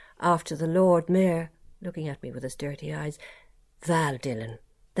Mountain, after the Lord Mayor, looking at me with his dirty eyes. Val Dillon,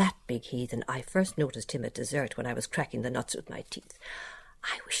 that big heathen, I first noticed him at dessert when I was cracking the nuts with my teeth.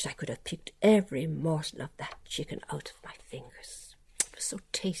 I wished I could have picked every morsel of that chicken out of my fingers. It was so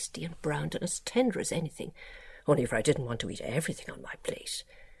tasty and browned and as tender as anything, only for I didn't want to eat everything on my plate.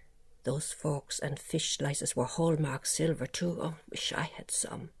 Those forks and fish slices were hallmark silver, too. Oh, wish I had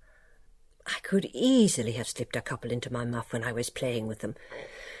some. I could easily have slipped a couple into my muff when I was playing with them,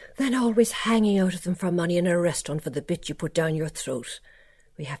 then always hanging out of them for money in a restaurant for the bit you put down your throat.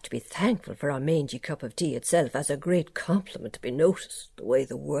 We have to be thankful for our mangy cup of tea itself, as a great compliment to be noticed, the way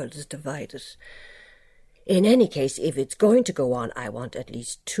the world is divided. In any case, if it's going to go on, I want at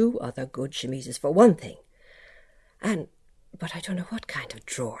least 2 other good chemises for one thing. But I don't know what kind of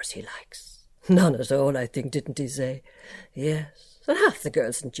drawers he likes. None at all, I think, didn't he say? Yes, and half the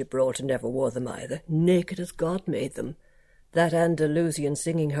girls in Gibraltar never wore them either, naked as God made them. That Andalusian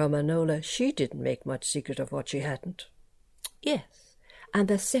singing her Manola, she didn't make much secret of what she hadn't. Yes, and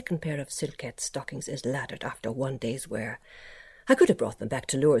the second pair of silkette stockings is laddered after one day's wear. I could have brought them back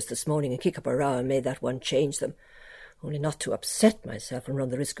to Lourdes this morning and kick up a row and made that one change them, only not to upset myself and run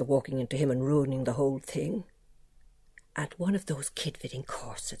the risk of walking into him and ruining the whole thing. And one of those kid-fitting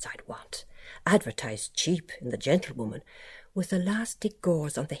corsets I'd want, advertised cheap in the Gentlewoman, with elastic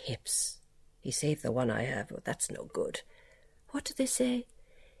gauze on the hips. He saved the one I have, but that's no good. What do they say?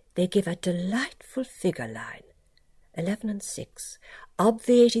 They give a delightful figure line, 11 and 6,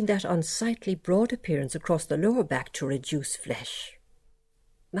 obviating that unsightly broad appearance across the lower back to reduce flesh.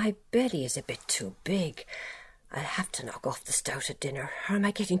 My belly is a bit too big. I'll have to knock off the stout at dinner, or am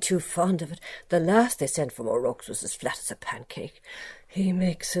I getting too fond of it? The last they sent from O'Rourke's was as flat as a pancake. He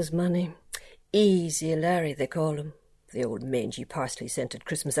makes his money. Easy Larry, they call him. The old mangy parsley sent at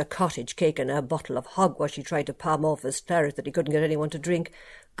Christmas a cottage cake and a bottle of hogwash he tried to palm off his claret that he couldn't get anyone to drink.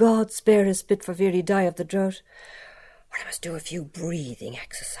 God spare his spit for fear he'd die of the drought. Or I must do a few breathing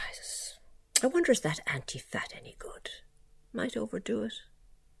exercises. I wonder, is that anti-fat any good? Might overdo it.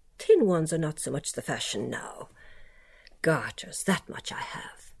 Thin ones are not so much the fashion now. Garters, that much I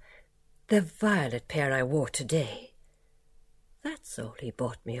have. The violet pair I wore today. That's all he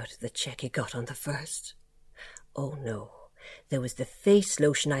bought me out of the cheque he got on the first. Oh, no, there was the face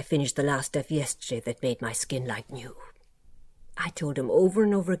lotion I finished the last of yesterday that made my skin like new. I told him over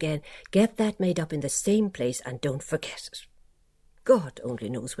and over again, get that made up in the same place and don't forget it. God only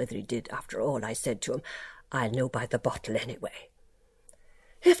knows whether he did after all I said to him. I'll know by the bottle anyway.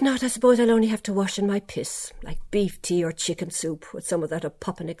 If not, I suppose I'll only have to wash in my piss, like beef tea or chicken soup, with some of that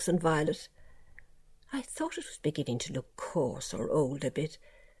opoponix and violet. I thought it was beginning to look coarse or old a bit.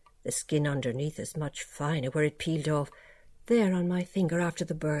 The skin underneath is much finer where it peeled off, there on my finger after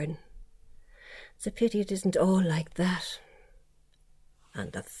the burn. It's a pity it isn't all like that.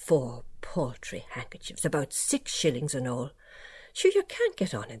 And the 4 paltry handkerchiefs, about 6 shillings and all. Sure, you can't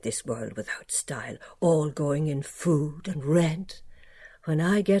get on in this world without style, all going in food and rent. When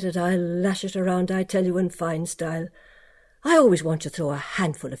I get it, I'll lash it around, I tell you, in fine style. I always want to throw a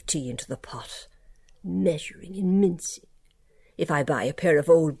handful of tea into the pot, measuring and mincing. If I buy a pair of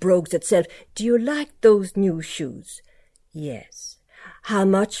old brogues itself, do you like those new shoes? Yes. How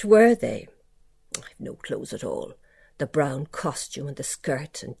much were they? I've no clothes at all. The brown costume and the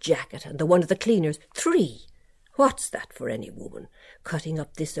skirt and jacket and the one of the cleaners, 3. What's that for any woman? Cutting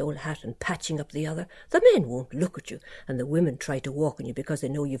up this old hat and patching up the other. The men won't look at you, and the women try to walk on you because they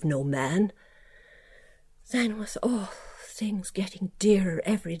know you've no man. Then with all things getting dearer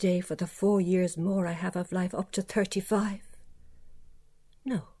every day for the 4 years more I have of life up to 35.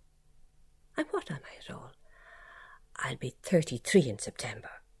 No. And what am I at all? I'll be 33 in September.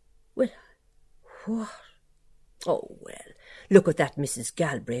 Will I? What? Oh, well, look at that Mrs.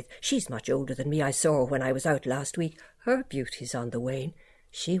 Galbraith. She's much older than me. I saw her when I was out last week. Her beauty's on the wane.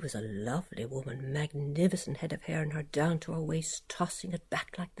 She was a lovely woman, magnificent head of hair and her down to her waist, tossing it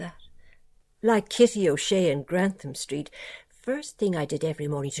back like that. like Kitty O'Shea in Grantham Street. First thing I did every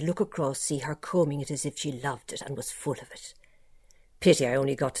morning to look across, see her combing it as if she loved it and was full of it. Pity I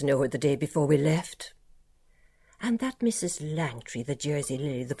only got to know her the day before we left. And that Mrs. Langtry, the Jersey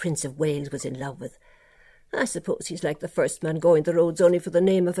Lily, the Prince of Wales was in love with. I suppose he's like the first man going the roads only for the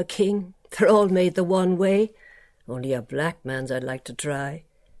name of a king. They're all made the one way. Only a black man's I'd like to try.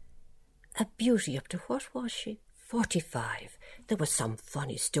 A beauty up to, what was she? 45. There was some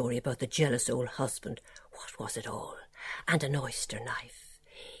funny story about the jealous old husband. What was it all? And an oyster knife.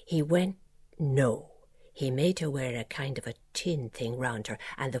 He made her wear a kind of a tin thing round her,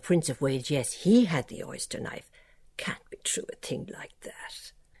 and the Prince of Wales, yes, he had the oyster knife. Can't be true, a thing like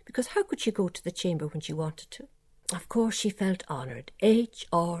that. Because how could she go to the chamber when she wanted to? Of course she felt honoured.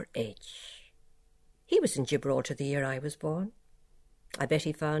 H.R.H. He was in Gibraltar the year I was born. I bet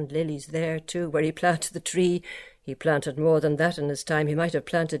he found lilies there, too, where he planted the tree. He planted more than that in his time. He might have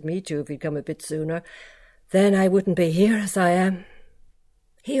planted me, too, if he'd come a bit sooner. Then I wouldn't be here as I am.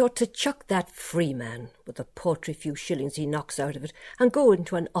 He ought to chuck that free man with the paltry few shillings he knocks out of it and go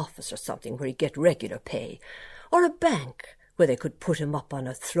into an office or something where he'd get regular pay, or a bank where they could put him up on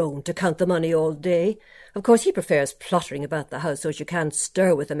a throne to count the money all day. Of course, he prefers plottering about the house so as you can't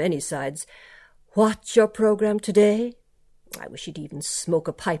stir with him any sides. What's your programme today? I wish he'd even smoke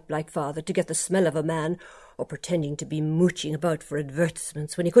a pipe like father to get the smell of a man, or pretending to be mooching about for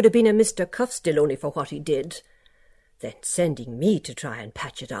advertisements when he could have been a Mr. Cuffstill only for what he did. Then sending me to try and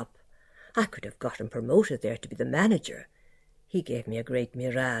patch it up. I could have got him promoted there to be the manager. He gave me a great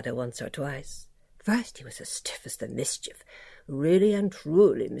mirada once or twice. First he was as stiff as the mischief. Really and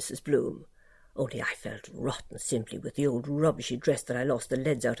truly, Mrs. Bloom. Only I felt rotten simply with the old rubbishy dress that I lost the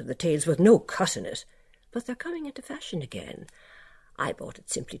leads out of the tails with no cut in it. But they're coming into fashion again. I bought it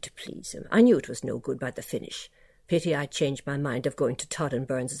simply to please him. I knew it was no good by the finish. Pity I'd changed my mind of going to Todd and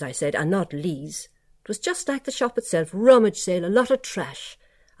Burns, as I said, and not Lee's. It was just like the shop itself, rummage sale, a lot of trash.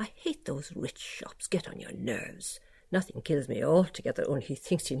 I hate those rich shops, get on your nerves. Nothing kills me altogether, only he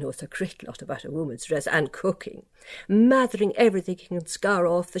thinks he knows a great lot about a woman's dress and cooking, mathering everything he can scour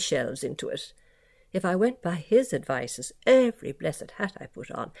off the shelves into it. If I went by his advices, every blessed hat I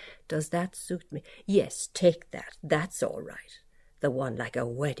put on, does that suit me? Yes, take that, that's all right. The one like a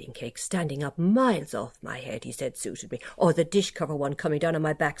wedding cake standing up miles off my head, he said, suited me, or the dish-cover one coming down on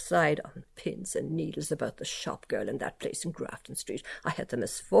my backside on pins and needles about the shop girl in that place in Grafton Street I had the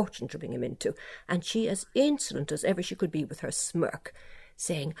misfortune to bring him into, and she as insolent as ever she could be with her smirk,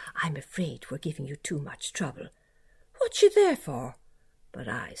 saying, I'm afraid we're giving you too much trouble. What's she there for? But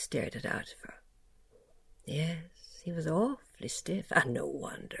I stared it out of her. Yes, he was awfully stiff, and no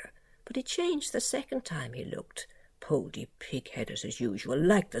wonder, but he changed the second time he looked. Poldy pig-headed as usual,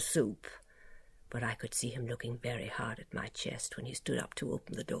 like the soup. But I could see him looking very hard at my chest when he stood up to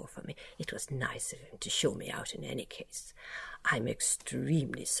open the door for me. It was nice of him to show me out in any case. I'm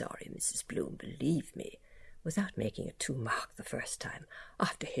extremely sorry, Mrs. Bloom, believe me, without making it too marked the first time,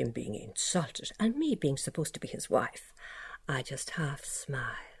 after him being insulted and me being supposed to be his wife. I just half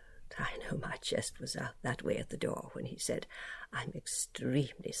smiled. I know my chest was out that way at the door when he said, I'm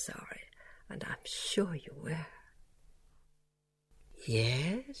extremely sorry, and I'm sure you were.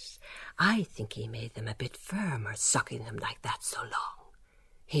 Yes, I think he made them a bit firmer, sucking them like that so long.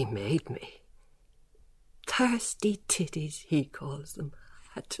 He made me. Thirsty titties, he calls them.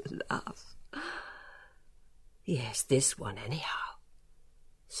 I had to laugh. Yes, this one anyhow.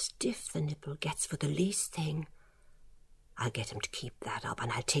 Stiff the nipple gets for the least thing. I'll get him to keep that up,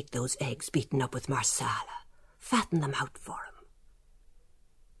 and I'll take those eggs beaten up with marsala, fatten them out for him.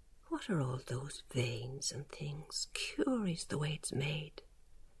 What are all those veins and things? Curious the way it's made.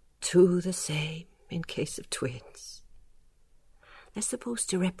 Two the same in case of twins. They're supposed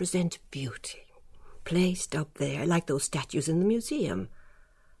to represent beauty, placed up there like those statues in the museum,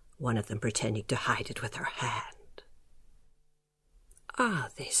 one of them pretending to hide it with her hand. Are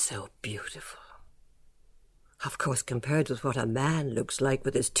they so beautiful? Of course, compared with what a man looks like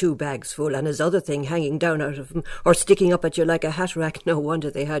with his 2 bags full and his other thing hanging down out of him or sticking up at you like a hat rack, no wonder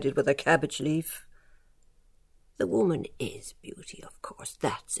they had it with a cabbage leaf. The woman is beauty, of course,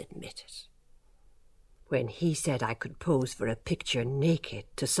 that's admitted. When he said I could pose for a picture naked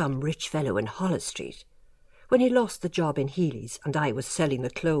to some rich fellow in Holles Street, when he lost the job in Healy's and I was selling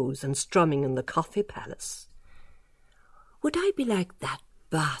the clothes and strumming in the Coffee Palace, would I be like that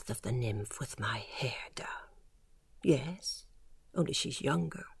bath of the nymph with my hair down? Yes, only she's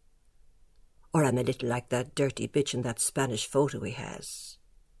younger. Or I'm a little like that dirty bitch in that Spanish photo he has.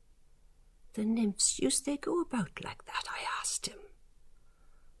 The nymphs, used they go about like that? I asked him.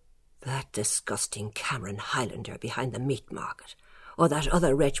 That disgusting Cameron Highlander behind the meat market, Or that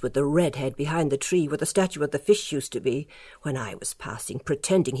other wretch with the red head behind the tree where the statue of the fish used to be, when I was passing,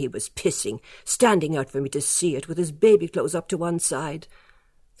 pretending he was pissing, standing out for me to see it, with his baby clothes up to one side.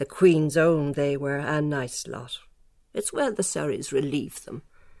 The Queen's own they were, a nice lot. It's well the Surreys relieve them.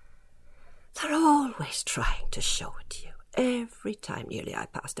 They're always trying to show it to you. Every time nearly I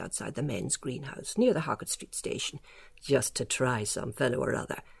passed outside the men's greenhouse near the Harcourt Street station, just to try some fellow or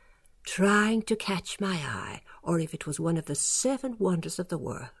other, trying to catch my eye, or if it was one of the 7 wonders of the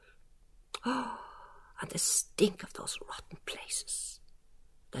world. Oh, and the stink of those rotten places.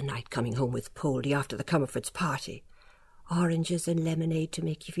 The night coming home with Poldy after the Comerfords' party. Oranges and lemonade to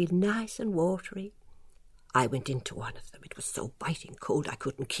make you feel nice and watery. I went into one of them. It was so biting cold I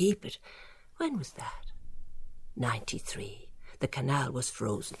couldn't keep it. When was that? 93. The canal was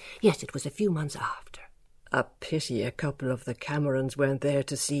frozen. Yes, it was a few months after. A pity a couple of the Camerons weren't there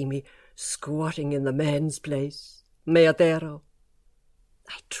to see me, squatting in the men's place. Meadero.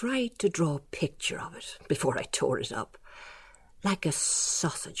 I tried to draw a picture of it before I tore it up, like a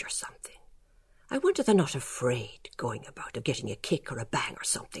sausage or something. I wonder they're not afraid going about of getting a kick or a bang or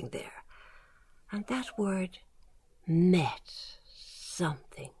something there. And that word, met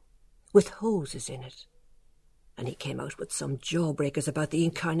something, with hoses in it. And he came out with some jawbreakers about the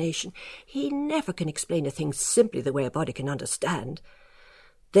incarnation. He never can explain a thing simply the way a body can understand.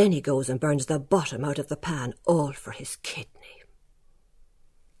 Then he goes and burns the bottom out of the pan, all for his kidney.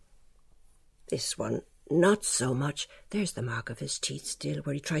 This one, not so much. There's the mark of his teeth still,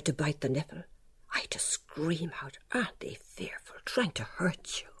 where he tried to bite the nipple. I had to scream out, aren't they fearful, trying to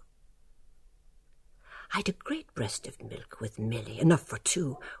hurt you. I'd a great breast of milk with Milly, enough for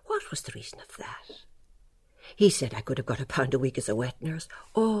 2. What was the reason of that? He said I could have got £1 a week as a wet nurse,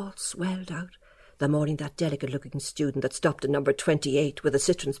 all swelled out. The morning that delicate-looking student that stopped at number 28 with a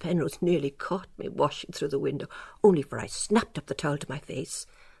citron's penrose nearly caught me washing through the window, only for I snapped up the towel to my face.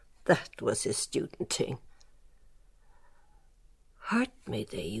 That was his student thing. Hurt me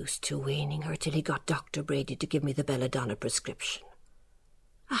they used to, weaning her till he got Dr. Brady to give me the belladonna prescription.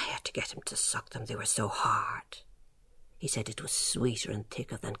 I had to get him to suck them, they were so hard. He said it was sweeter and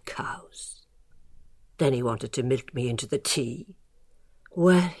thicker than cows. Then he wanted to milk me into the tea.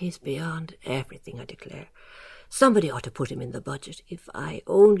 Well, he's beyond everything, I declare. Somebody ought to put him in the budget. If I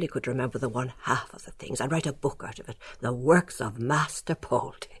only could remember the one half of the things, I'd write a book out of it, The Works of Master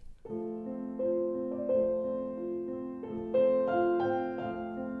Poldy.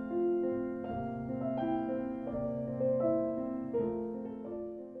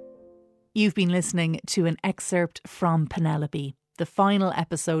 You've been listening to an excerpt from Penelope, the final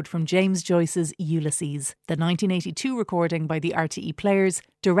episode from James Joyce's Ulysses, the 1982 recording by the RTE Players,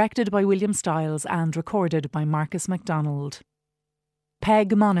 directed by William Stiles and recorded by Marcus MacDonald.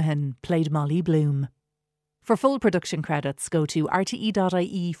 Peg Monaghan played Molly Bloom. For full production credits, go to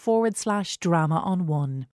rte.ie/drama on one.